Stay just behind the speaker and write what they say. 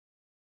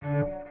He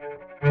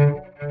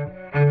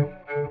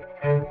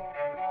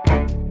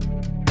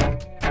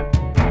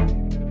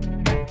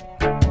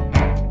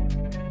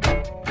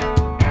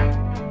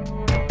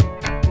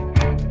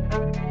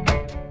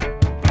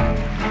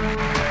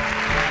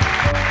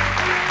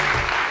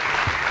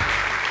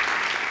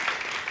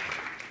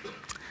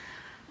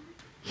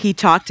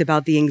talked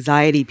about the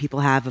anxiety people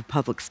have of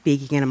public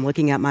speaking, and I'm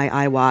looking at my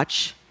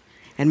iWatch,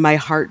 and my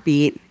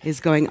heartbeat is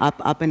going up,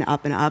 up, and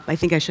up, and up. I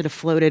think I should have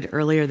floated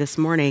earlier this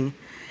morning.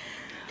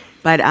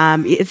 But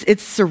it's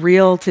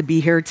surreal to be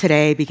here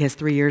today because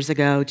 3 years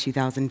ago,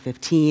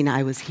 2015,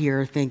 I was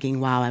here thinking,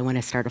 wow, I want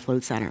to start a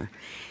float center.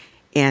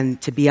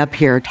 And to be up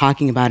here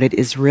talking about it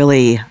is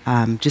really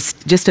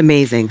just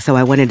amazing. So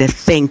I wanted to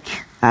thank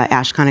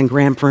Ashcon and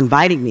Graham for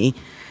inviting me.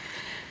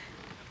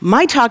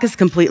 My talk is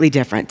completely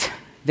different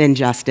than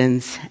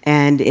Justin's,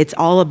 and it's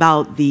all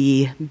about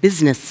the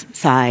business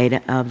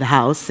side of the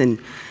house. And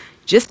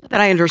just so that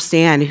I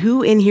understand,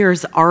 who in here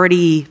has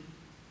already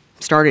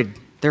started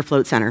their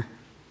float center?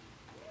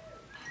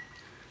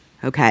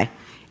 Okay.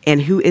 And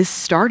who is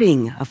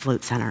starting a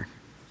float center?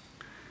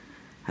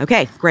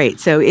 Okay, great.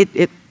 So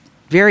it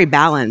very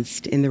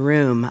balanced in the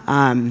room.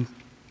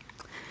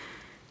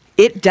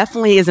 It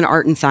definitely is an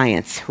art and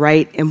science,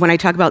 right? And when I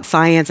talk about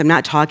science, I'm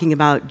not talking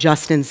about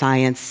Justin's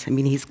science. I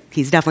mean,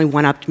 he's definitely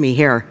one-upped me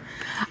here.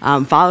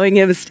 Following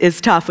him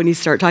is tough when you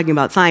start talking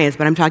about science,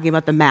 but I'm talking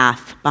about the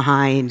math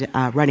behind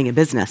running a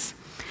business.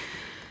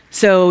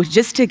 So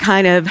just to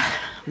kind of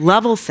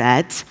level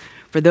set,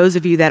 for those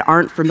of you that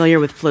aren't familiar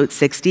with Float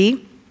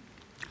 60,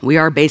 we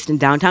are based in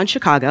downtown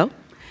Chicago.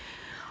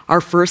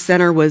 Our first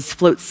center was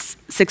Float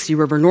 60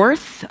 River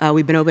North.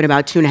 We've been open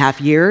about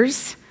 2.5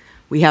 years.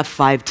 We have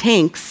 5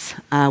 tanks.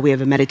 We have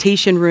a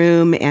meditation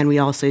room, and we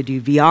also do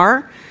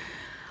VR.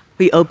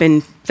 We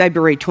opened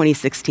February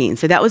 2016.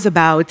 So that was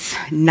about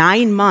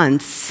 9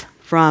 months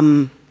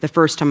from the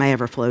first time I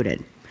ever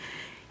floated.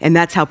 And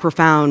that's how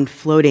profound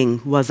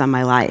floating was on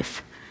my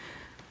life.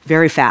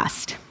 Very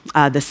fast.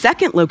 The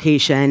second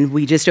location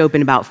we just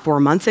opened about 4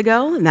 months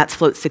ago, and that's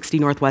Float 60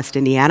 Northwest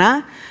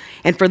Indiana.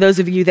 And for those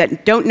of you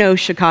that don't know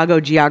Chicago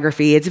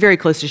geography, it's very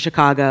close to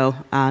Chicago,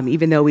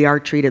 even though we are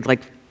treated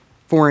like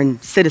foreign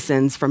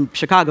citizens from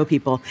Chicago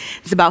people.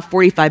 It's about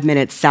 45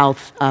 minutes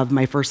south of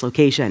my first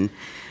location.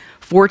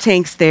 4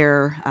 tanks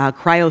there,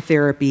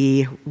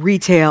 cryotherapy,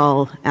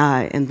 retail,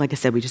 and like I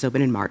said, we just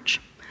opened in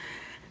March.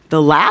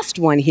 The last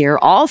one here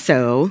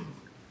also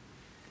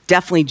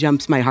definitely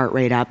jumps my heart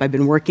rate up. I've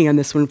been working on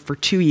this one for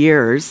 2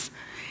 years,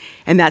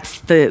 and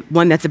that's the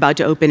one that's about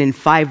to open in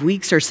 5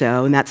 weeks or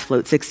so, and that's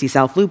Float 60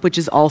 South Loop, which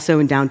is also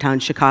in downtown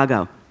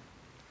Chicago.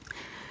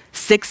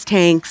 6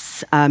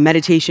 tanks,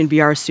 meditation,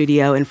 VR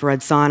studio,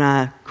 infrared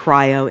sauna,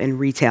 cryo, and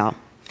retail.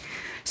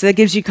 So that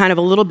gives you kind of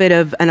a little bit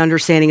of an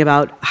understanding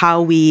about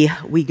how we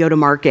go to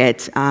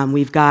market.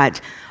 We've got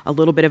a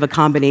little bit of a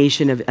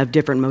combination of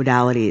different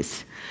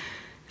modalities.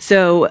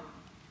 So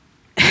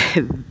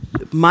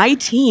my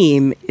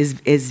team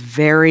is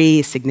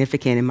very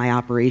significant in my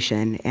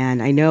operation,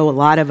 and I know a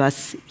lot of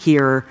us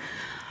here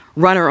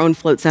run our own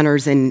float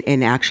centers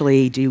and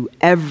actually do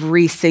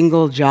every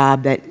single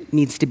job that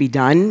needs to be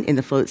done in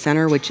the float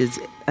center, which is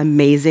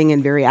amazing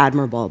and very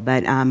admirable.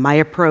 But my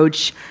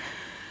approach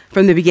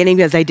from the beginning,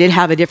 because I did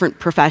have a different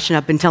profession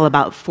up until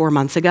about 4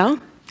 months ago,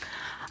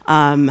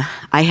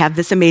 I have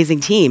this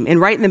amazing team. And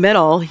right in the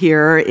middle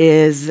here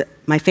is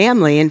my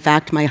family. In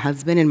fact, my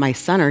husband and my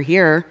son are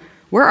here.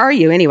 Where are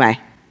you anyway?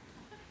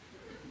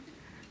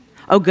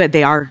 Oh, good,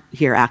 they are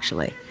here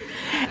actually.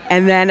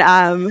 And then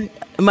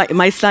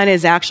my son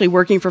is actually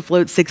working for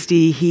Float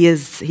 60. He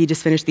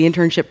just finished the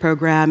internship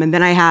program. And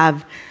then I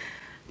have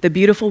the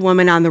beautiful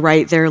woman on the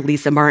right there,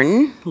 Lisa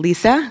Martin.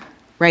 Lisa,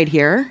 right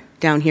here,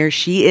 down here,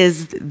 she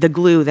is the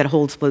glue that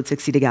holds Float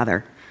 60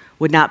 together.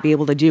 Would not be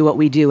able to do what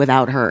we do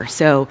without her.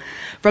 So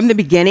from the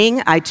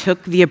beginning, I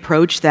took the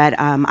approach that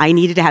I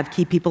needed to have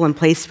key people in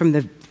place from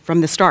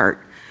the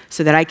start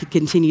so that I could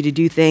continue to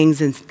do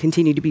things and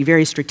continue to be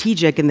very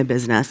strategic in the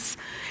business.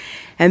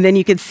 And then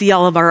you can see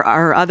all of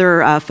our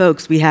other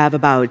folks. We have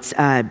about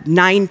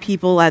 9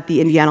 people at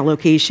the Indiana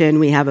location.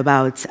 We have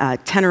about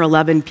 10 or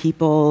 11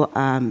 people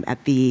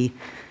at the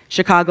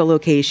Chicago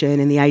location.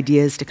 And the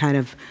idea is to kind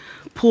of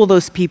pull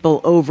those people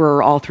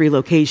over all 3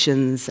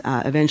 locations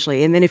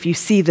eventually. And then if you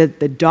see the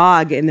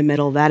dog in the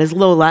middle, that is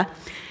Lola.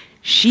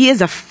 She is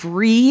a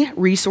free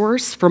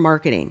resource for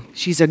marketing.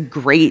 She's a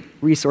great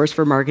resource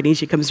for marketing.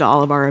 She comes to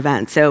all of our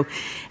events. So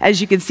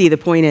as you can see, the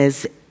point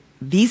is,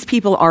 these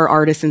people are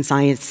artists and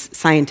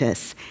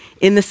scientists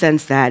in the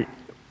sense that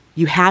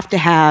you have to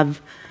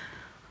have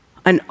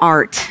an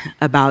art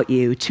about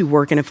you to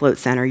work in a float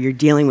center. You're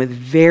dealing with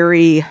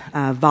very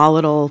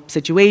volatile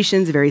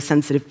situations, very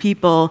sensitive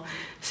people,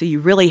 so you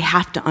really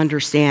have to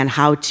understand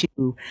how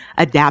to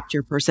adapt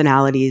your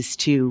personalities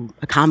to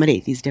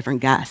accommodate these different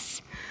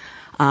guests.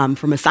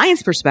 From a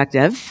science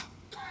perspective,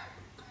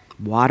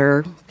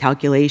 water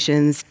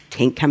calculations,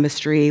 tank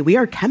chemistry, we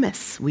are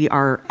chemists. We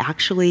are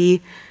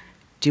actually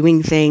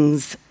doing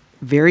things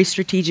very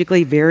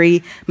strategically,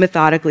 very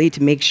methodically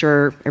to make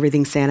sure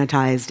everything's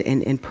sanitized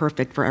and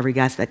perfect for every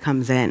guest that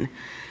comes in.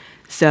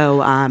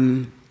 So,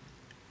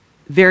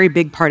 very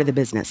big part of the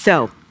business.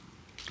 So,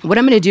 what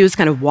I'm going to do is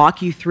kind of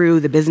walk you through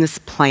the business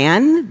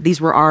plan.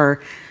 These were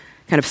our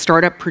kind of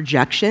startup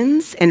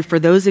projections. And for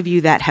those of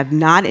you that have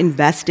not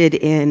invested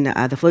in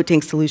the Float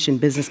Tank Solution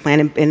business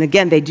plan, and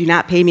again, they do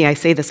not pay me, I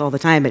say this all the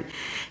time, but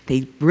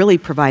they really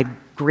provide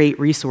great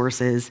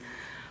resources.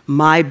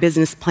 My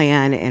business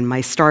plan and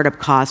my startup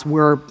costs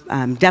were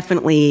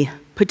definitely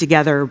put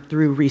together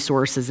through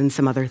resources and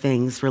some other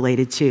things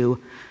related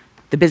to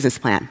the business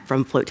plan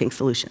from Float Tank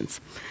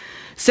Solutions.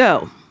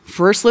 So,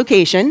 first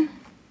location,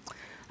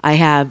 I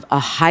have a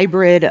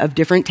hybrid of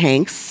different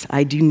tanks.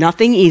 I do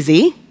nothing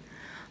easy.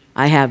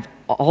 I have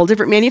all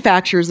different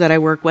manufacturers that I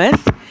work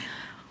with.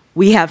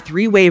 We have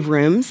 3 wave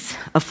rooms,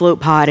 a float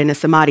pod, and a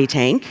samadhi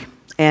tank.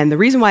 And the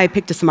reason why I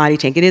picked a samadhi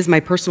tank, it is my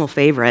personal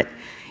favorite.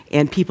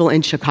 And people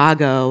in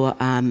Chicago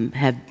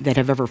that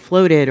have ever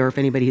floated, or if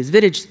anybody who's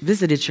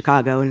visited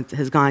Chicago and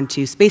has gone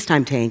to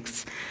space-time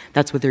tanks,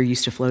 that's what they're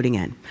used to floating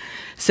in.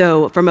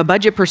 So from a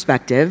budget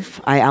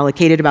perspective, I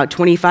allocated about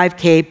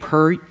 $25K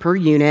per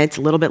unit,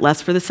 a little bit less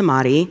for the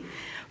samadhi.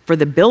 For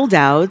the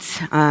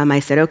build-outs, I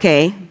said,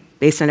 okay,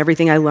 based on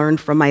everything I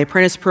learned from my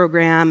apprentice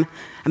program,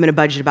 I'm going to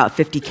budget about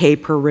 $50K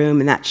per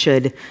room, and that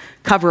should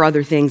cover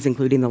other things,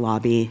 including the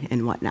lobby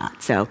and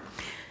whatnot. So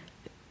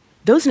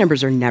those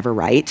numbers are never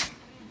right.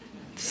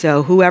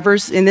 So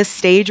whoever's in this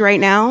stage right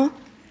now,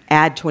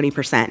 add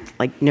 20%,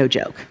 like no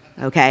joke,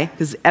 okay?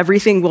 Because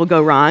everything will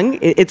go wrong.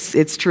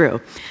 It's true.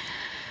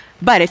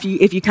 But if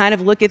you kind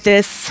of look at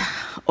this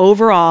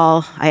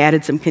overall, I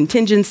added some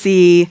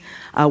contingency.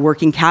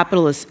 Working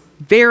capital is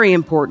very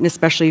important,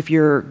 especially if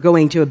you're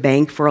going to a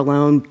bank for a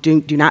loan.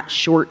 Do not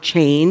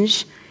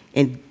shortchange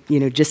and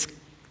just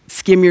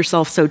skim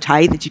yourself so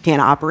tight that you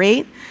can't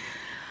operate.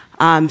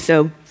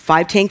 So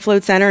 5 tank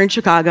float center in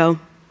Chicago,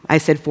 I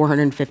said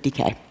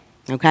 $450K.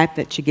 Okay,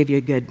 that should give you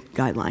a good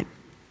guideline.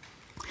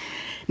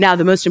 Now,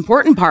 the most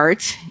important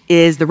part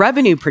is the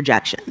revenue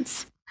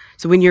projections.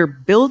 So when you're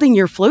building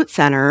your float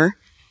center,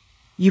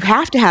 you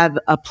have to have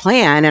a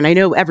plan, and I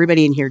know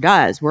everybody in here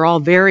does. We're all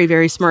very,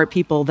 very smart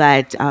people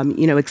that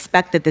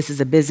expect that this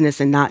is a business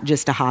and not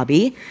just a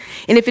hobby.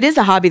 And if it is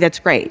a hobby, that's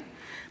great.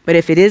 But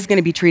if it is going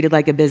to be treated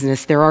like a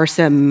business, there are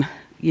some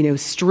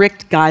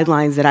strict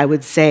guidelines that I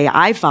would say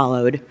I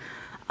followed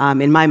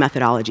in my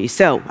methodology.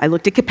 So I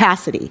looked at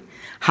capacity.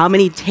 How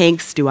many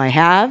tanks do I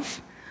have?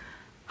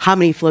 How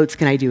many floats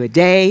can I do a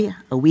day,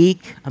 a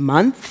week, a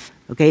month?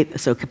 Okay,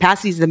 so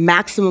capacity is the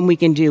maximum we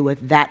can do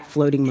with that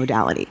floating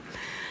modality.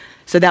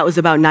 So that was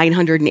about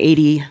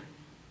 980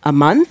 a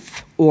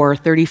month or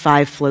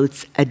 35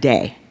 floats a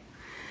day.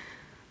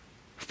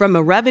 From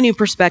a revenue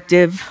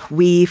perspective,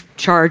 we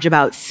charge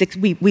about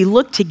we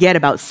look to get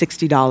about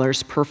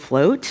 $60 per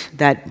float.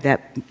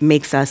 That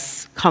makes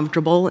us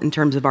comfortable in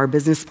terms of our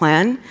business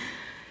plan.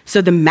 So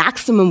the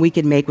maximum we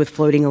could make with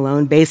floating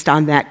alone based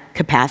on that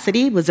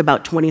capacity was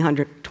about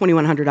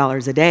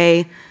 $2,100 a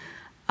day,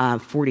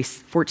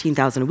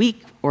 $14,000 a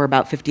week, or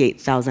about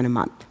 $58,000 a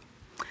month.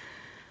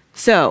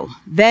 So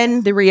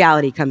then the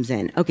reality comes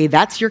in. Okay,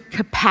 that's your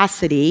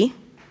capacity.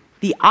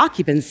 The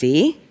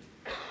occupancy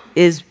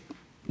is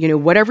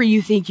whatever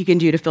you think you can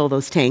do to fill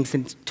those tanks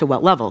and to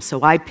what level.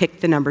 So I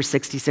picked the number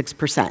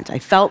 66%. I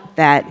felt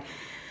that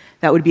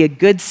would be a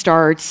good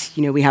start.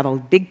 We have a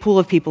big pool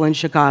of people in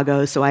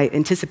Chicago, so I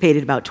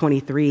anticipated about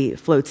 23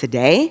 floats a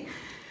day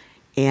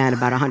and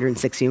about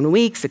 160 in a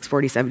week,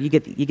 647.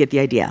 You get the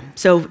idea.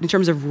 So in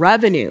terms of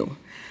revenue,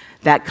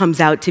 that comes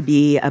out to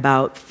be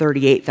about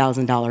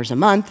 $38,000 a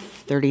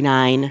month,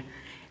 $39,000.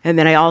 And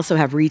then I also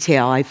have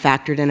retail. I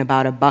factored in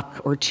about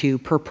 $1 or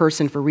 $2 per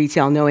person for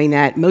retail, knowing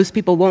that most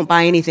people won't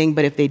buy anything,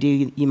 but if they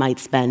do, you might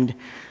spend,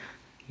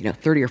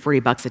 $30 or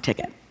 $40 a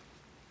ticket,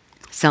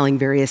 selling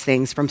various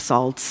things from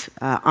salts,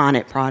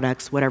 on-it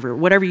products,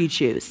 whatever you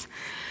choose.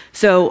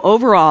 So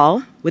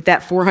overall, with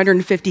that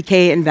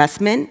 $450K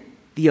investment,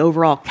 the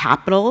overall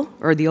capital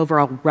or the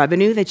overall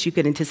revenue that you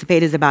could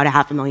anticipate is about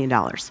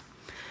 $500,000.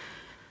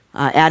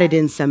 Added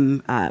in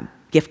some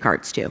gift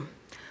cards too.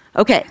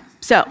 Okay,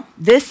 so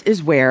this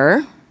is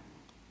where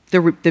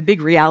the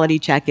big reality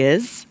check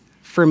is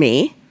for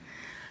me.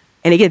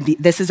 And again,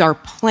 this is our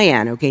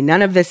plan, okay?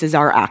 None of this is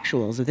our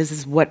actuals. This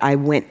is what I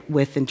went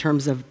with in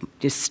terms of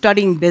just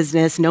studying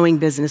business, knowing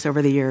business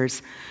over the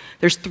years.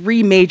 There's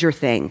 3 major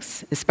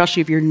things, especially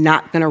if you're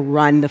not gonna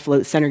run the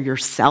float center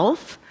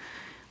yourself: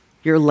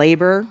 your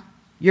labor,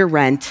 your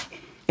rent,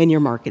 and your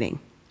marketing.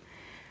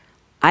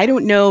 I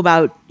don't know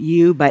about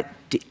you, but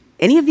do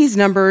any of these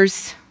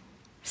numbers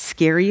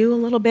scare you a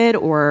little bit,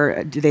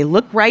 or do they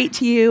look right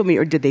to you? I mean,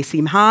 or did they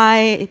seem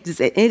high?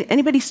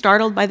 Anybody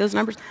startled by those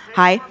numbers?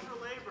 High?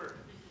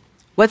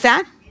 What's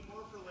that?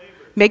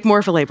 Make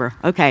more for labor.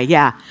 Okay,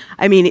 yeah.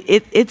 I mean,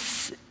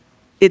 it's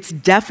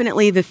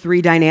definitely the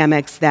 3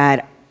 dynamics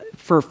that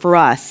for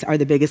us are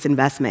the biggest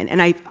investment.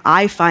 And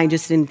I find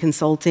just in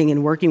consulting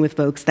and working with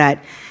folks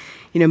that,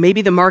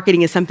 maybe the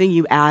marketing is something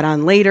you add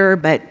on later,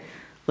 but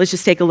let's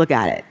just take a look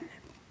at it.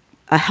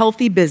 a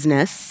healthy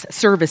business,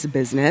 service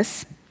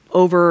business,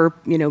 over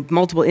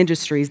multiple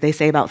industries, they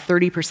say about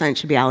 30%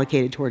 should be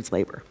allocated towards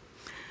labor.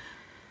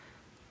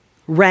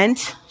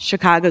 Rent,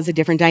 Chicago's a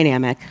different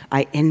dynamic.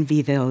 I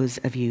envy those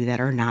of you that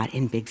are not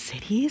in big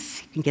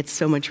cities. You can get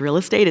so much real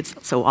estate, it's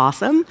so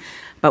awesome.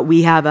 But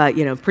we have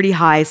a pretty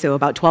high, so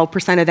about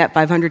 12% of that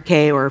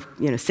 500K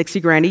or 60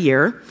 grand a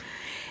year.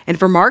 And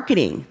for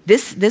marketing,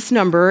 this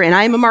number, and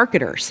I'm a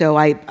marketer, so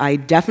I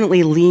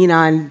definitely lean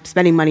on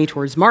spending money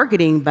towards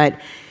marketing, but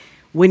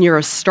when you're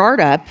a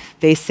startup,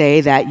 they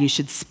say that you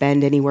should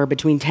spend anywhere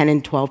between 10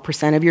 and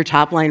 12% of your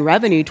top line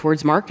revenue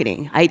towards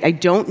marketing. I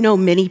don't know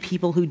many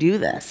people who do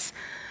this.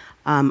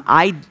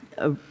 I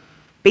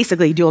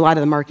basically do a lot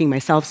of the marketing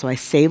myself, so I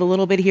save a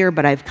little bit here,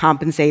 but I've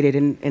compensated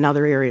in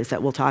other areas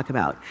that we'll talk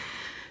about.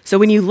 So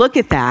when you look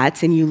at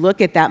that, and you look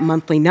at that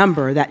monthly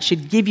number, that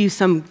should give you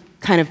some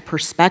kind of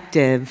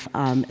perspective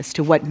as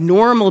to what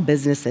normal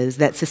businesses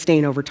that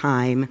sustain over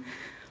time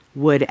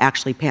would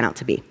actually pan out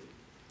to be.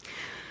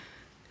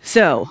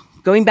 So,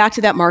 going back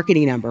to that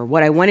marketing number,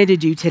 what I wanted to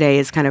do today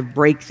is kind of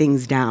break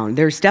things down.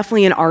 There's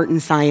definitely an art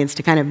and science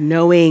to kind of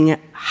knowing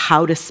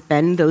how to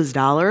spend those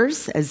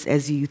dollars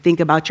as you think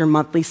about your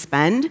monthly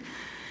spend.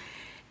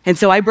 And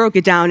so I broke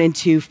it down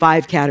into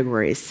 5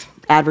 categories: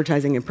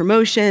 advertising and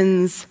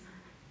promotions,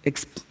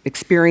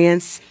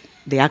 experience,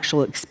 the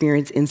actual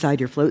experience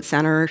inside your float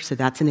center, so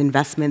that's an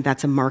investment,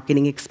 that's a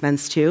marketing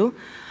expense too.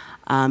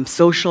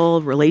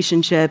 Social,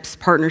 relationships,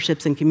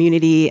 partnerships and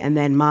community, and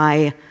then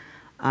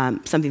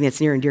something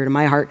that's near and dear to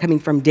my heart, coming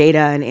from data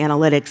and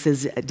analytics,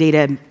 is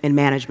data and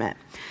management.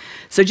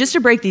 So just to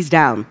break these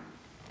down,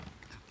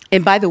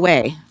 and by the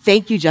way,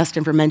 thank you,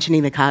 Justin, for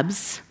mentioning the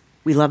Cubs.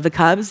 We love the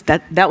Cubs.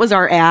 That was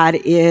our ad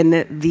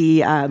in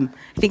the, I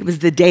think it was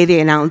the day they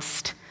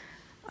announced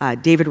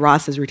David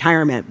Ross's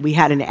retirement. We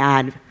had an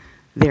ad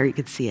there, you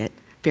could see it.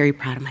 Very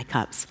proud of my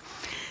Cubs.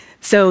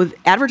 So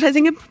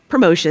advertising and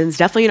promotions,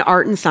 definitely an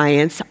art and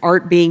science.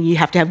 Art being you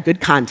have to have good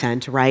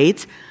content,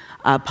 right?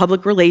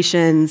 Public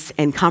relations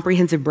and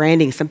comprehensive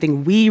branding,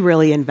 something we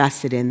really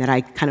invested in that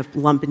I kind of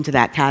lump into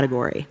that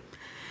category.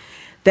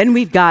 Then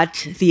we've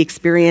got the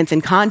experience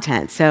and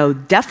content, so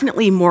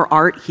definitely more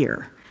art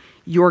here.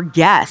 Your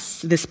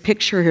guests, this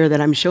picture here that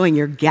I'm showing,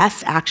 your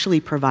guests actually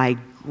provide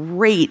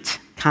great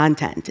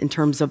content in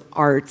terms of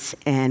arts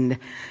and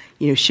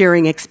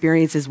sharing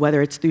experiences,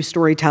 whether it's through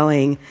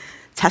storytelling,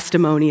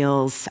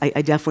 testimonials.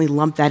 I definitely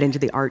lump that into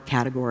the art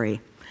category.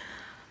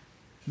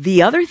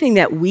 The other thing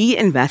that we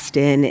invest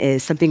in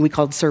is something we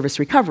call service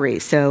recovery.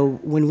 So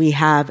when we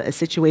have a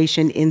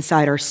situation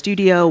inside our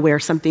studio where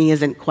something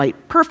isn't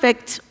quite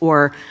perfect,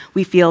 or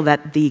we feel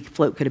that the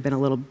float could have been a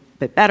little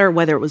bit better,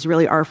 whether it was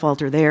really our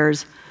fault or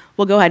theirs,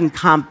 we'll go ahead and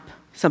comp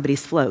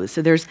somebody's flows.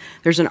 So there's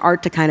an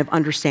art to kind of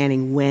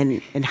understanding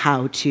when and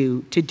how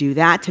to do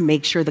that, to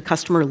make sure the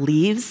customer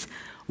leaves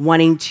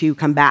wanting to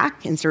come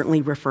back and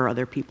certainly refer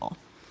other people.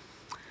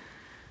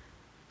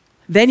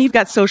 Then you've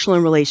got social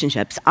and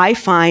relationships. I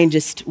find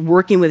just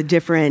working with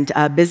different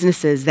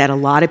businesses that a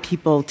lot of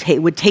people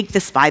would take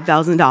this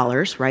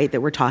 $5,000, right,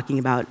 that we're talking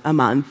about a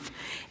month,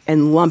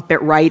 and lump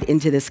it right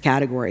into this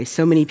category.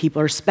 So many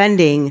people are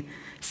spending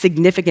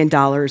significant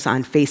dollars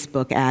on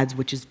Facebook ads,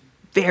 which is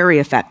very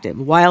effective,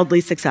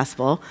 wildly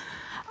successful,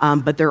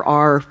 but there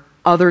are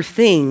other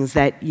things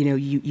that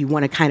you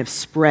want to kind of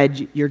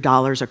spread your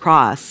dollars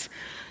across.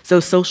 So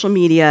social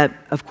media,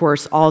 of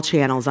course, all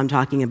channels I'm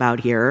talking about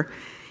here.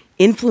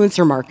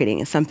 Influencer marketing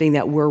is something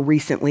that we're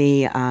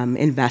recently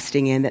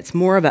investing in that's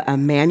more of a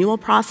manual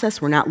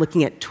process. We're not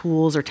looking at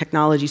tools or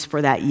technologies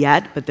for that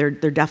yet, but there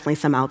are definitely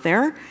some out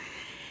there.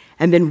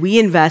 And then we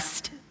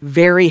invest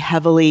very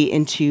heavily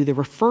into the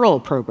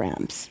referral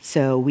programs.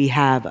 So we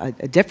have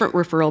a different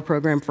referral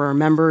program for our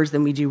members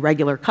than we do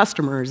regular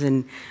customers,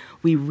 and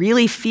we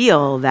really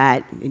feel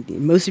that,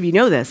 most of you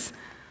know this,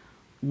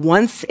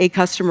 once a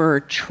customer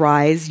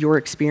tries your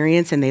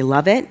experience and they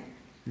love it,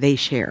 they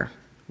share,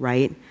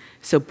 right?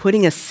 So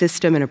putting a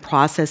system and a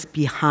process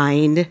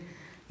behind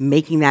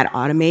making that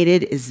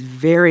automated is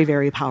very,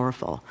 very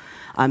powerful.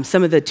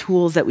 Some of the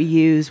tools that we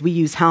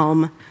use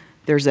Helm.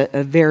 There's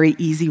a very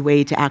easy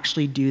way to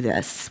actually do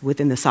this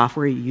within the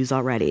software you use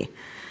already.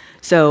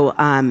 So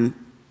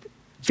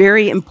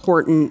very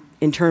important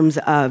in terms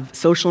of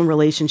social and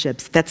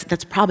relationships.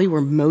 That's probably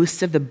where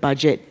most of the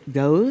budget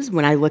goes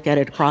when I look at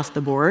it across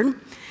the board.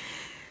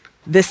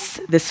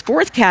 This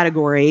fourth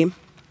category,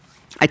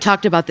 I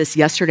talked about this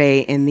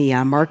yesterday in the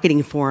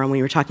marketing forum when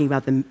we were talking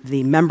about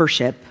the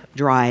membership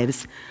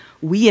drives.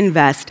 We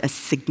invest a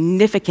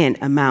significant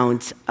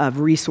amount of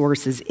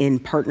resources in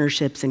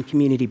partnerships and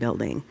community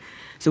building.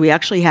 So we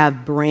actually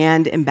have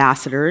brand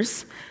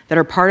ambassadors that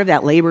are part of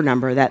that labor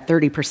number, that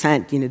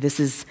 30%. This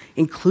is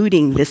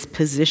including this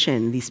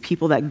position, these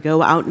people that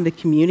go out in the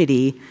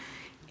community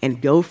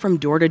and go from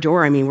door to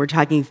door. I mean, we're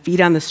talking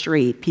feet on the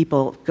street,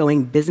 people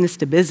going business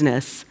to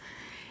business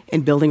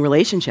and building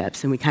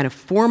relationships. And we kind of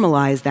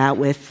formalize that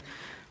with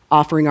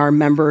offering our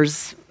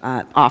members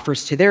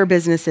offers to their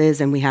businesses,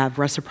 and we have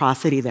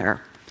reciprocity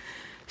there.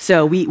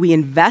 So we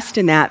invest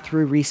in that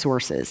through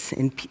resources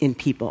in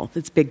people.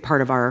 It's a big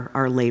part of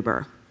our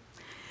labor.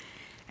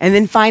 And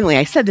then finally,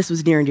 I said this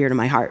was near and dear to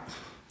my heart,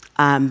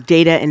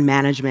 data and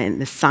management,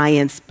 the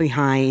science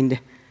behind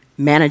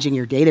managing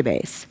your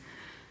database.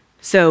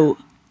 So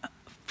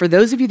for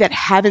those of you that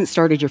haven't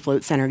started your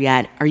Float Center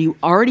yet, are you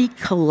already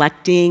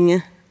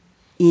collecting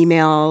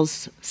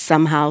emails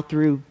somehow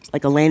through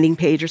like a landing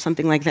page or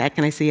something like that?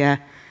 Can I see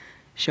a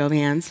show of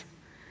hands?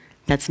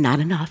 That's not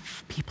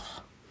enough, people.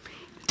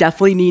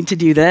 Definitely need to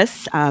do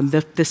this.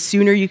 The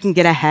sooner you can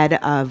get ahead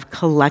of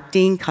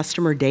collecting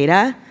customer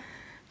data,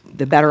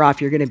 the better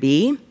off you're going to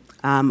be.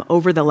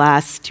 Over the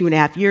last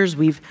 2.5 years,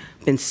 we've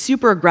been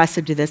super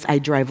aggressive to this. I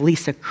drive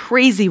Lisa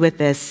crazy with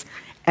this.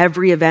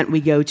 Every event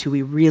we go to,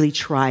 we really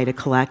try to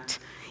collect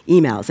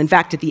emails. In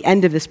fact, at the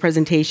end of this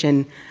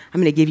presentation, I'm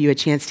going to give you a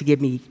chance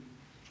to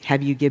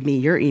have you give me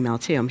your email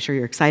too. I'm sure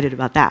you're excited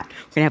about that.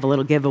 We're going to have a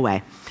little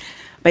giveaway.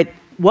 But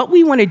what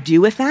we want to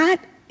do with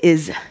that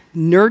is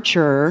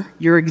nurture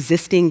your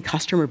existing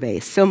customer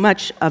base. So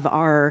much of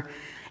our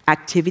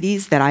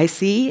activities that I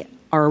see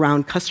are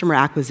around customer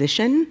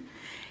acquisition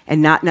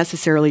and not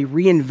necessarily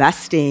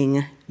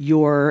reinvesting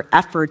your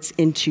efforts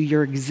into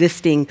your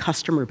existing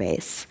customer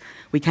base.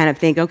 We kind of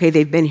think, okay,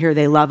 they've been here,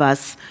 they love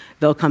us,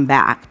 they'll come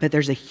back. But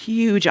there's a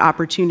huge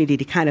opportunity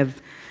to kind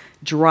of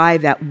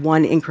drive that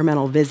one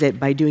incremental visit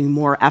by doing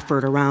more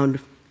effort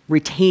around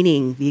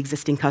retaining the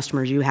existing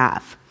customers you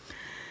have.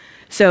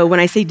 So when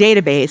I say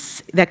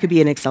database, that could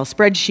be an Excel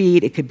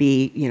spreadsheet, it could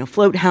be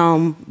Float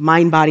Helm,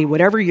 Mindbody,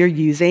 whatever you're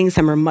using.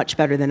 Some are much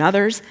better than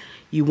others.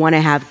 You want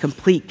to have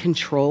complete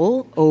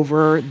control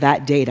over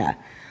that data.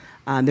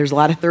 There's a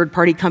lot of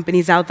third-party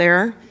companies out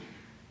there.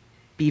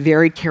 Be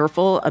very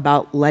careful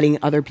about letting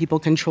other people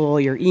control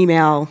your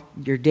email,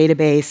 your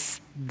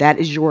database. That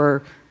is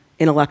your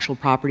intellectual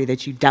property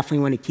that you definitely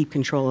want to keep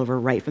control over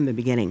right from the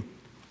beginning.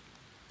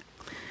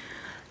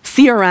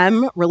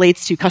 CRM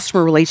relates to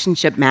customer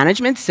relationship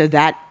management, so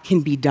that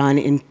can be done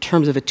in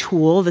terms of a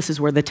tool. This is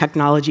where the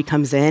technology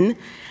comes in.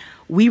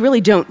 We really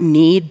don't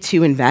need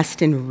to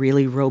invest in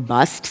really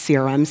robust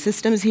CRM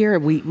systems here.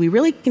 We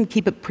really can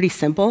keep it pretty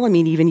simple. I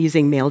mean, even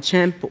using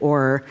MailChimp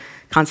or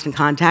Constant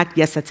Contact,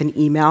 yes, that's an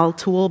email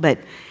tool, but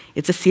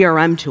it's a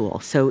CRM tool.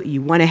 So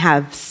you want to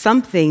have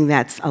something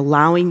that's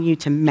allowing you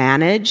to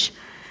manage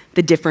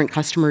the different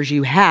customers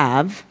you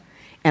have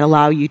and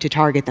allow you to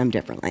target them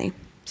differently.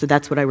 So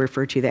that's what I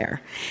refer to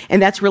there.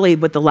 And that's really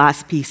what the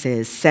last piece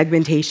is,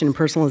 segmentation and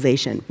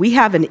personalization. We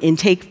have an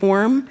intake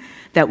form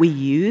that we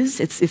use.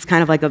 It's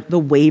kind of like the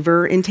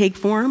waiver intake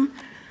form.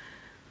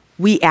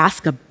 We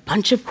ask a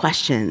bunch of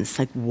questions,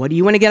 like what do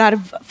you want to get out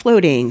of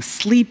floating,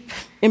 sleep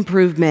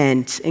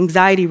improvement,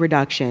 anxiety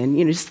reduction,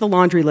 just the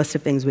laundry list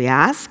of things we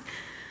ask.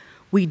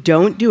 We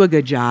don't do a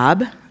good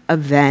job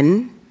of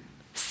then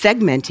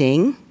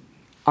segmenting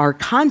our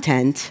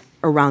content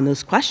around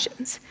those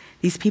questions.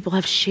 These people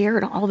have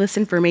shared all this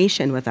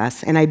information with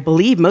us, and I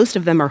believe most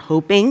of them are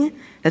hoping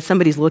that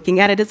somebody's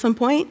looking at it at some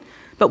point,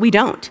 but we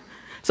don't.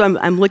 So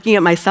I'm looking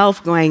at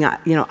myself going,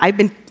 I've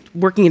been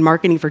working in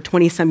marketing for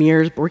 20-some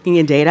years, working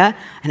in data,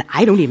 and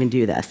I don't even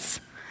do this.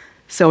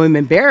 So I'm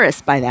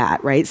embarrassed by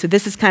that, right? So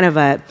this is kind of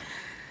a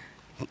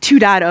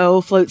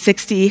 2.0 Float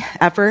 60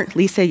 effort.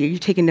 Lisa, you're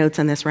taking notes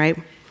on this, right?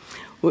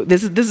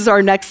 This is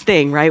our next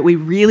thing, right? We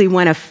really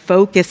want to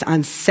focus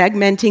on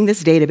segmenting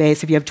this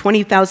database. If you have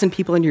 20,000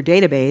 people in your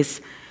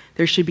database,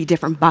 there should be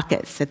different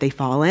buckets that they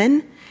fall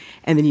in.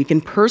 And then you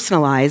can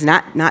personalize,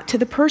 not to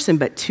the person,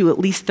 but to at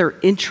least their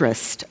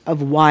interest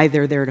of why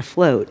they're there to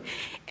float.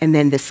 And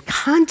then this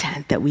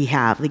content that we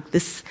have, like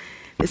this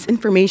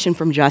information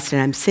from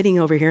Justin, I'm sitting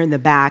over here in the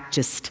back,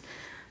 just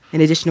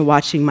in addition to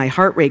watching my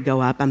heart rate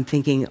go up, I'm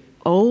thinking,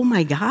 oh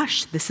my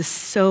gosh, this is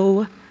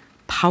so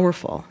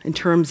powerful in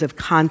terms of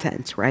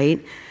content,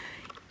 right?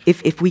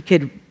 If we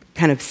could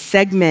kind of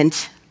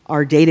segment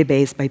our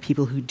database by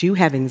people who do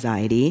have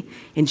anxiety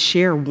and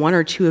share 1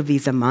 or 2 of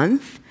these a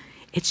month,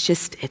 it's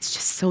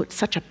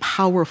such a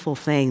powerful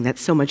thing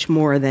that's so much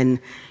more than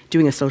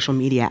doing a social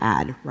media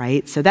ad,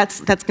 right? So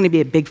that's going to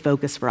be a big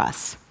focus for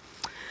us.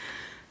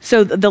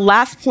 So the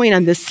last point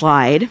on this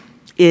slide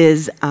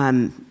is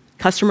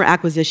customer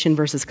acquisition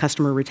versus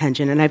customer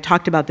retention. And I've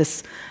talked about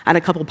this on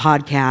a couple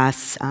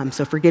podcasts,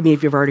 so forgive me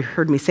if you've already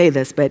heard me say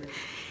this, but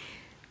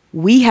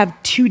we have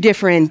 2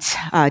 different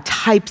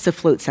types of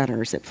float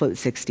centers at Float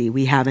 60.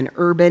 We have an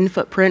urban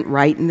footprint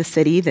right in the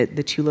city,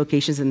 the 2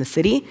 locations in the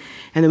city,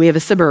 and then we have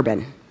a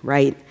suburban,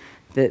 right?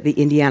 The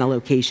Indiana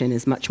location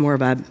is much more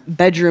of a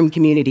bedroom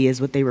community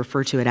is what they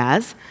refer to it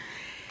as.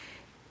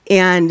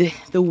 And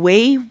the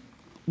way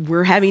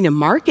we're having to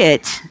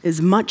market is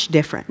much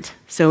different.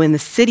 So in the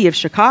city of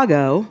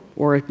Chicago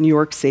or New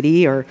York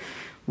City or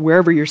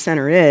wherever your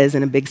center is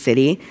in a big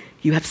city,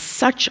 you have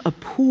such a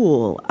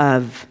pool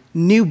of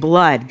new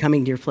blood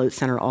coming to your float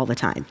center all the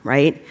time,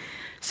 right?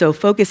 So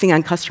focusing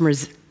on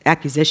customers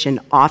acquisition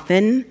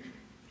often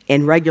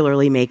and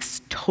regularly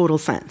makes total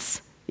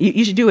sense.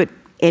 You should do it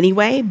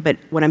anyway, but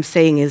what I'm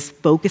saying is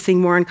focusing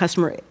more on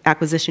customer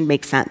acquisition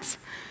makes sense.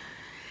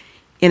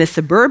 In a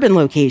suburban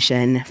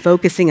location,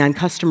 focusing on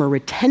customer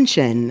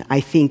retention, I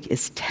think,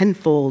 is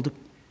tenfold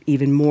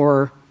even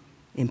more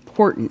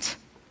important.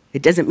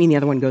 It doesn't mean the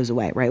other one goes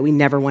away, right? We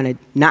never want to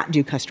not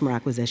do customer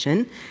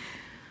acquisition.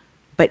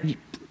 But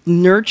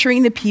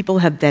nurturing the people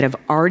that have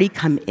already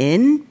come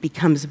in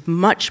becomes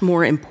much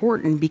more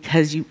important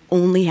because you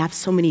only have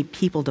so many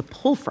people to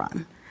pull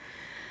from.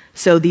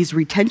 So these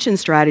retention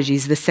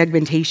strategies, the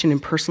segmentation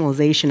and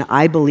personalization,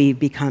 I believe,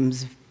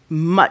 becomes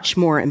much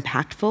more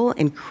impactful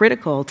and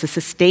critical to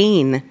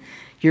sustain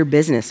your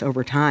business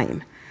over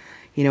time.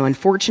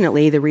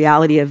 Unfortunately, the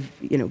reality of,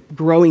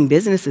 growing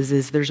businesses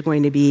is there's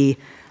going to be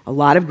a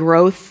lot of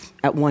growth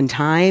at one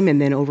time,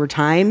 and then over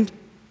time,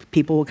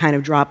 people will kind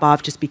of drop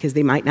off just because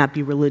they might not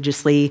be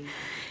religiously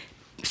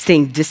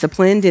staying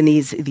disciplined in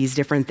these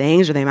different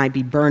things, or they might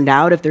be burned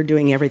out if they're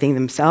doing everything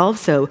themselves.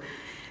 So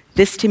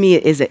this, to me,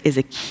 is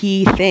a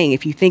key thing.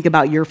 If you think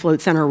about your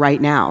float center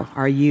right now,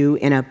 are you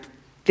in a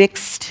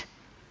fixed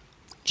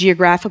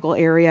geographical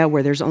area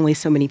where there's only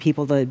so many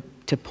people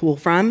to pull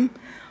from?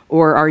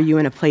 Or are you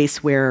in a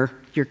place where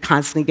you're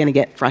constantly going to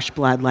get fresh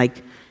blood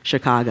like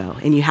Chicago,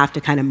 and you have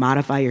to kind of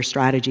modify your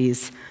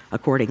strategies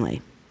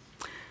accordingly?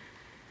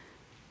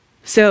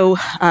 So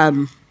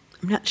I'm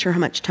not sure how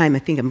much time, I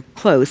think I'm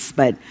close,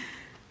 but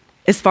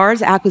as far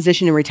as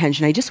acquisition and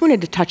retention, I just wanted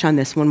to touch on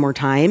this one more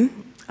time.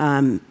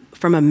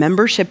 From a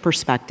membership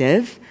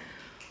perspective,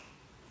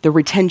 the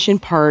retention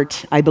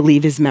part, I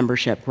believe, is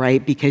membership,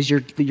 right? Because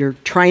you're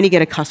trying to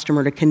get a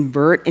customer to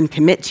convert and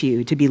commit to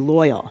you, to be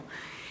loyal.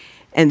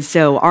 And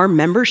so our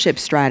membership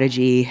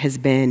strategy has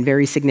been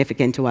very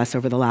significant to us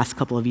over the last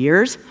couple of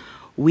years.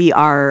 We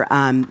are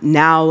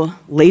now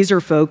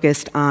laser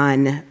focused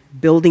on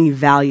building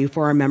value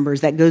for our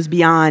members that goes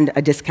beyond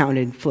a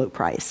discounted float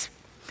price.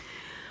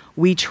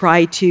 We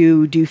try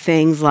to do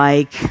things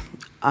like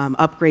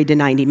upgrade to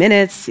 90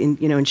 minutes.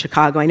 In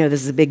Chicago, I know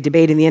this is a big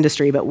debate in the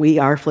industry, but we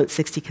are float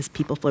 60 because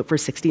people float for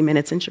 60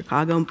 minutes in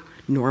Chicago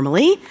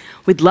normally.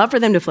 We'd love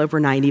for them to float for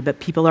 90, but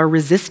people are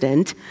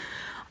resistant.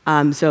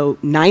 So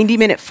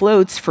 90-minute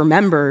floats for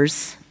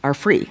members are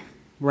free,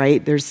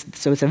 right?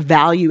 So it's a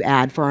value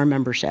add for our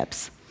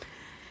memberships.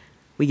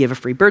 We give a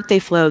free birthday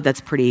float.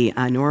 That's pretty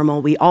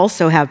normal. We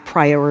also have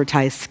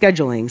prioritized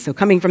scheduling. So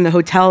coming from the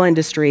hotel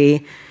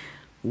industry,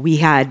 we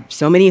had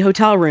so many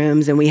hotel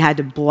rooms, and we had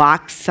to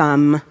block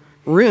some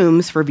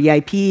rooms for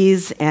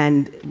VIPs,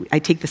 and I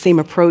take the same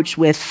approach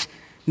with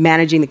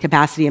managing the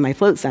capacity in my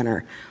float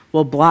center.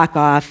 We'll block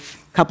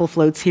off a couple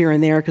floats here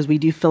and there because we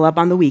do fill up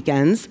on the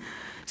weekends.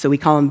 So we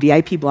call them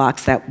VIP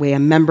blocks. That way a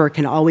member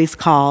can always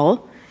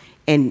call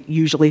and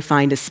usually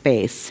find a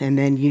space. And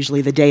then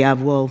usually the day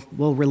of, we'll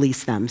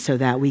release them so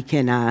that we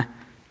can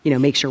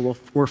make sure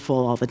we're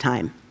full all the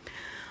time.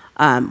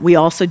 We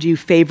also do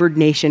favored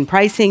nation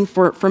pricing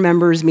for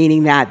members,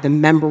 meaning that the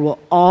member will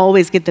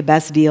always get the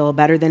best deal,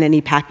 better than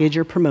any package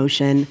or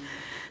promotion.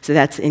 So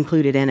that's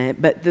included in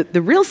it. But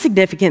the real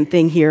significant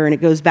thing here, and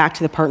it goes back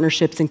to the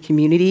partnerships and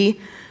community,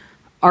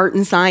 art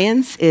and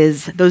science,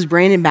 is those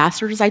brand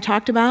ambassadors I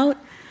talked about.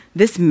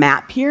 This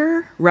map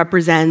here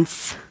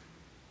represents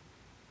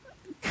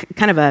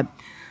kind of a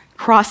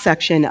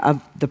cross-section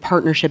of the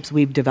partnerships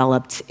we've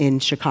developed in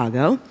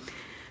Chicago.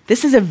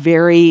 This is a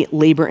very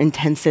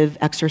labor-intensive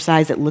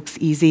exercise. It looks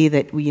easy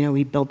that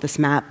we built this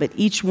map, but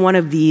each one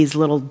of these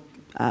little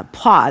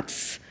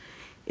plots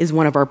is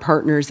one of our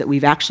partners that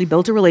we've actually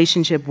built a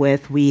relationship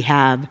with. We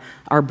have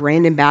our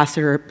brand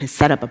ambassador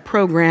set up a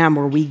program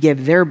where we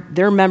give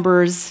their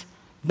members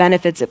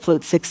benefits at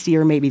Float 60,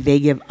 or maybe they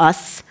give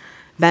us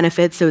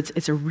benefits. So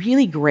it's a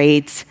really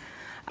great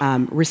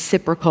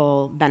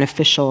reciprocal,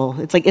 beneficial.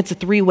 It's a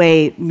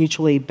three-way,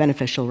 mutually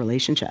beneficial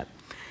relationship.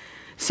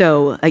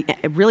 So I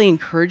really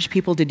encourage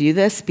people to do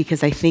this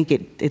because I think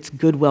it's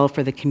goodwill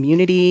for the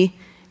community,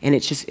 and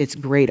it's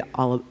great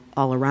all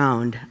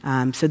around.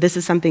 So this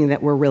is something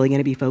that we're really going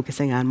to be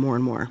focusing on more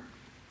and more.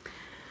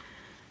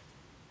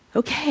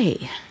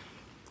 Okay.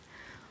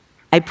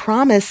 I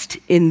promised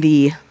in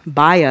the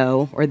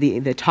bio or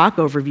the talk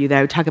overview that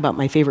I would talk about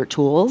my favorite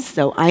tools.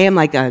 So I am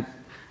I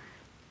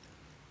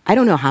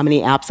don't know how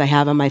many apps I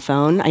have on my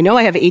phone. I know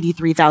I have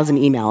 83,000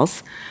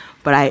 emails,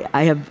 but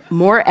I have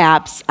more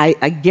apps,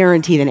 I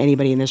guarantee, than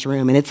anybody in this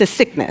room. And it's a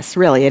sickness,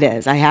 really, it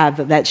is. I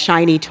have that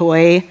shiny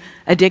toy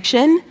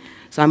addiction,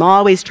 so I'm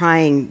always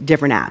trying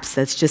different apps.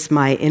 That's just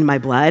in my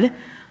blood.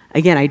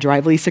 Again, I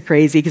drive Lisa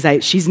crazy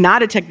because she's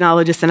not a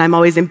technologist, and I'm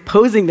always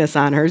imposing this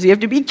on her, so you have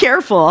to be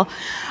careful.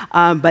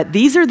 But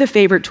these are the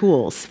favorite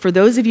tools. For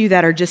those of you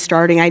that are just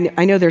starting,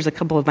 I know there's a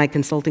couple of my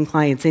consulting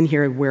clients in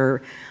here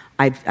where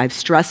I've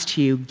stressed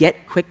to you,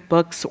 get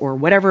QuickBooks or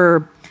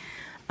whatever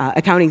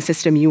accounting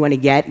system you want to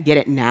get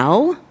it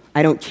now.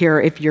 I don't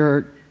care if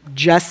you're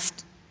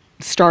just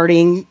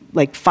starting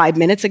like 5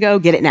 minutes ago,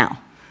 get it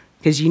now.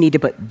 Because you need to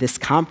put this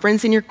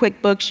conference in your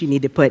QuickBooks, you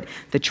need to put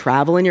the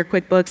travel in your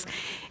QuickBooks,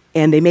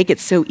 and they make it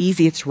so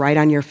easy, it's right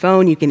on your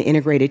phone, you can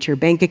integrate it to your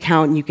bank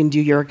account, and you can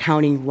do your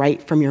accounting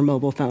right from your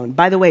mobile phone.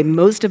 By the way,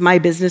 most of my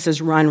business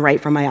is run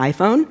right from my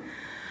iPhone,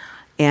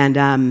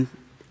 and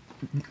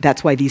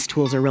that's why these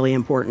tools are really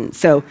important.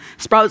 So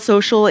Sprout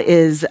Social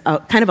is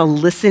kind of a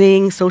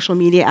listening social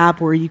media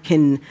app where you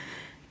can,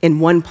 in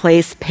one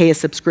place, pay a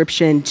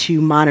subscription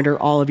to monitor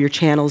all of your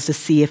channels to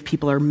see if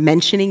people are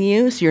mentioning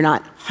you, so you're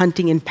not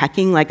hunting and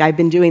pecking like I've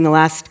been doing the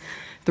last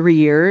 3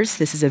 years.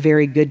 This is a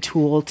very good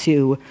tool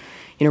to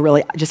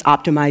really just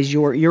optimize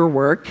your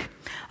work.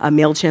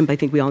 MailChimp, I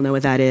think we all know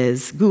what that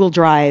is. Google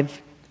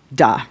Drive,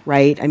 duh,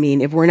 right? I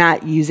mean, if we're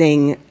not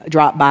using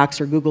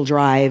Dropbox or Google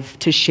Drive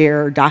to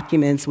share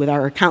documents with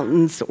our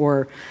accountants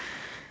or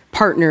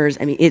partners,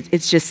 I mean,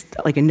 it's just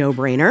like a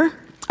no-brainer.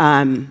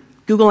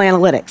 Google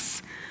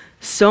Analytics.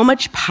 So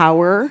much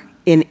power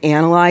in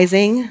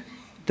analyzing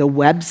the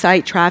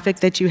website traffic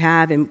that you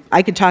have. And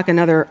I could talk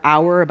another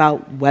hour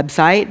about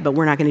website, but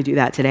we're not going to do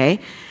that today.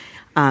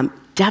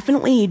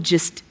 Definitely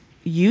just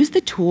use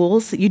the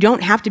tools. You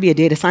don't have to be a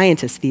data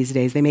scientist these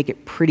days. They make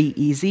it pretty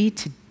easy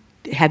to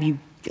have you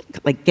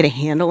get a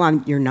handle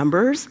on your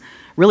numbers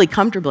really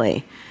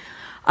comfortably.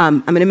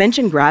 I'm going to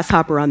mention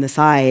Grasshopper on the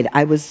side.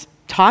 I was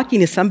talking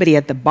to somebody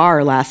at the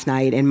bar last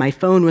night, and my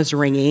phone was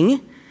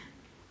ringing.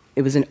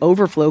 It was an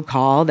overflow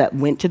call that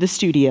went to the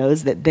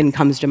studios that then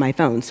comes to my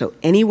phone. So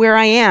anywhere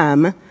I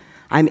am,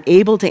 I'm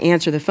able to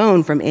answer the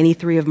phone from any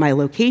 3 of my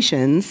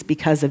locations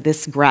because of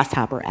this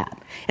Grasshopper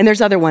app. And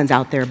there's other ones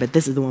out there, but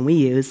this is the one we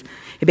use.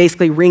 It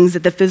basically rings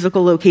at the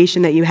physical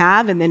location that you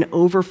have and then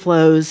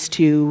overflows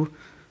to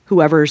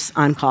whoever's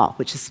on call,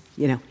 which is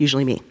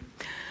usually me.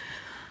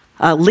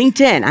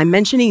 LinkedIn, I'm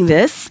mentioning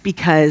this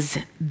because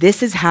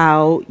this is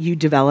how you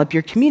develop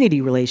your community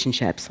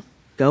relationships.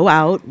 Go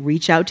out,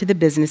 reach out to the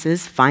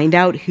businesses, find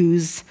out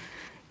who's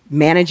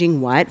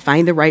managing what,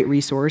 find the right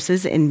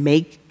resources, and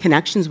make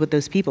connections with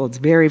those people. It's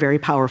very, very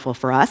powerful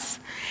for us.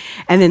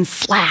 And then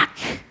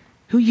Slack.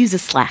 Who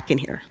uses Slack in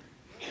here?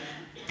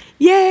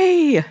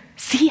 Yay!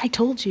 See, I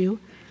told you.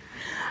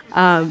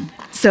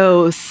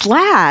 So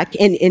Slack,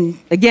 and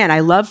again,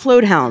 I love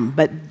Float Helm,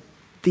 but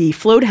the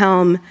Float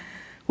Helm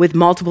with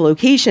multiple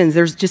locations,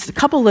 there's just a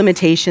couple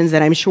limitations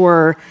that I'm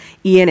sure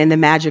Ian and the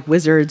Magic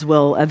Wizards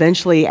will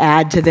eventually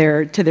add to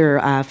their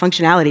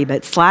functionality.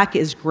 But Slack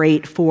is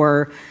great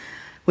for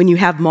when you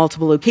have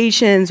multiple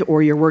locations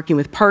or you're working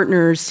with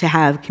partners to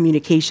have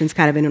communications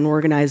kind of in an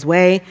organized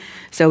way.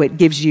 So it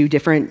gives you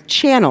different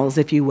channels,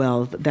 if you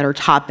will, that are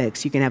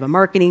topics. You can have a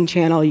marketing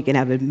channel, you can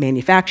have a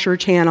manufacturer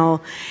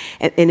channel,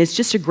 and it's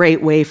just a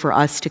great way for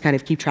us to kind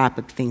of keep track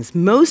of things.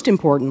 Most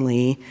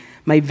importantly,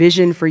 my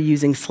vision for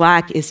using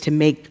Slack is to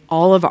make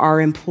all of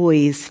our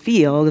employees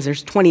feel, because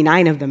there's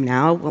 29 of them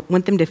now,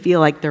 want them to feel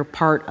like they're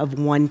part of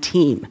one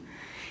team.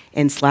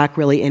 And Slack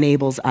really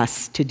enables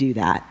us to do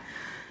that.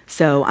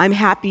 So I'm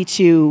happy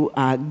to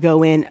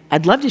go in.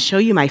 I'd love to show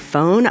you my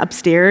phone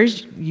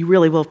upstairs. You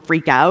really will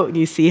freak out when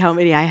you see how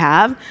many I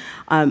have.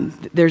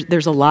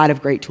 There's a lot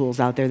of great tools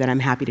out there that I'm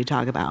happy to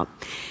talk about.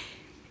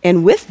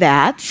 And with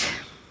that,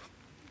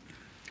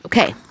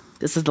 okay,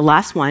 this is the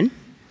last one.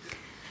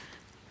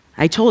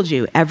 I told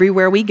you,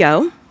 everywhere we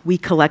go, we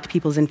collect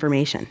people's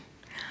information.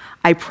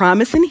 I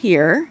promise in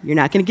here, you're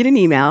not going to get an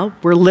email.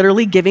 We're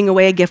literally giving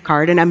away a gift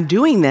card, and I'm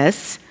doing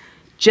this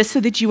just so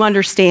that you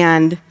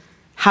understand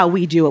how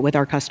we do it with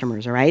our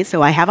customers, all right?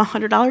 So I have a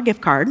 $100 gift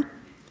card,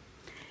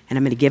 and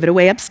I'm going to give it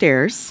away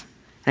upstairs.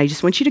 And I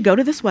just want you to go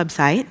to this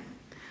website.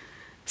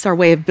 It's our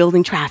way of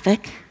building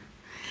traffic,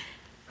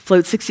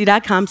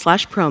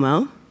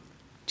 float60.com/promo.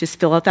 Just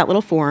fill out that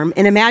little form,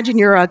 and imagine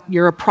you're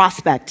a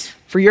prospect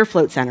for your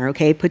float center,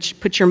 okay?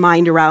 Put your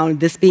mind around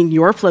this being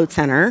your float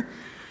center.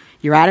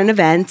 You're at an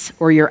event,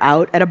 or you're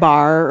out at a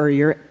bar, or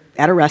you're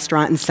at a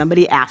restaurant, and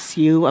somebody asks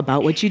you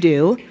about what you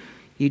do.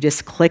 You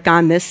just click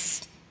on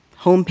this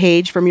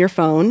homepage from your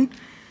phone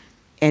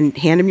and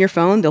hand them your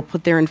phone. They'll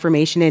put their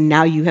information in.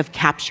 Now you have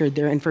captured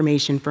their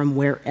information from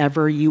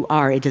wherever you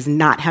are. It does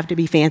not have to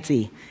be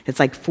fancy. It's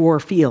like 4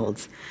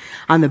 fields.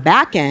 On the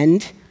back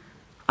end,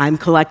 I'm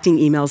collecting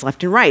emails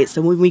left and right.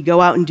 So when we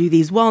go out and do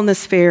these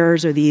wellness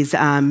fairs or these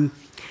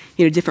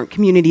different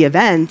community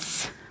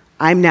events,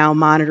 I'm now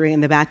monitoring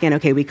in the back end,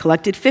 okay, we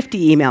collected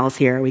 50 emails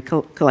here. We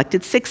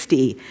collected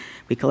 60.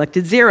 We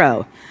collected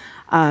 0.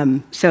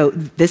 So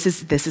this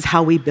is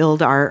how we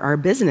build our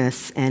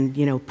business.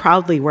 And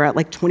proudly, we're at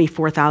like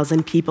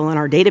 24,000 people in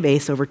our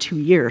database over 2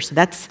 years. So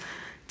that's,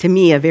 to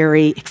me, a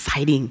very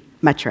exciting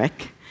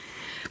metric.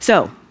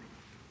 So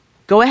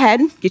go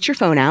ahead, get your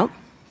phone out.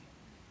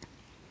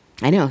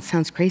 I know, it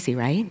sounds crazy,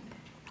 right?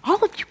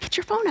 All of you, get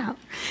your phone out.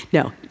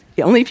 No,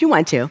 only if you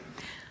want to.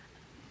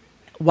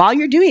 While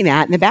you're doing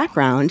that in the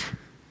background,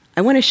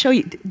 I want to show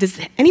you,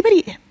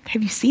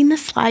 have you seen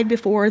this slide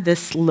before,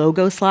 this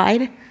logo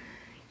slide?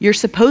 You're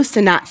supposed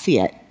to not see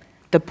it.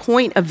 The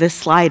point of this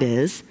slide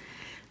is,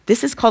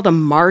 this is called a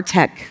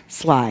MarTech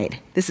slide.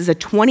 This is a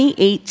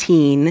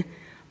 2018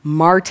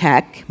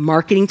 MarTech,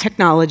 marketing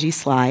technology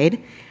slide,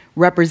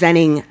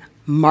 representing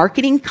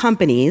marketing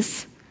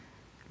companies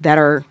that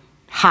are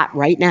hot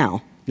right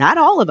now. Not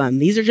all of them.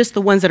 These are just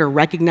the ones that are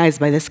recognized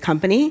by this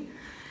company.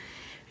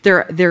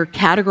 They're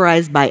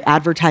categorized by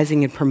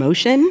advertising and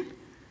promotion,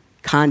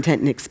 content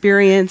and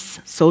experience,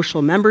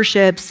 social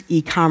memberships,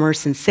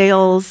 e-commerce and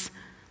sales,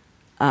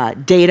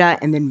 data,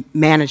 and then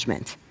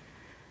management.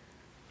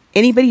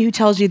 Anybody who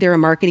tells you they're a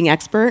marketing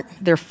expert,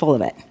 they're full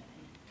of it.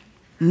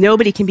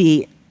 Nobody can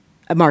be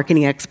a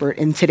marketing expert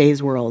in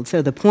today's world.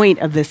 So the point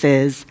of this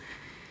is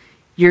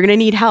you're going to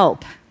need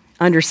help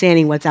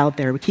understanding what's out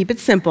there. But keep it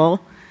simple.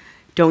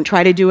 Don't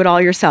try to do it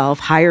all yourself.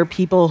 Hire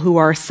people who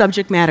are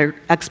subject matter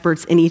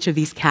experts in each of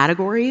these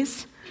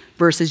categories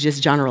versus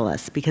just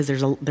generalists, because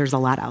there's a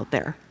lot out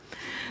there.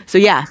 So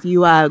yeah, if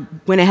you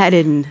went ahead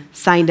and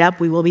signed up,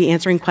 we will be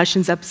answering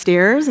questions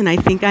upstairs, and I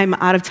think I'm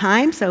out of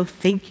time, so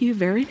thank you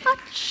very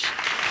much.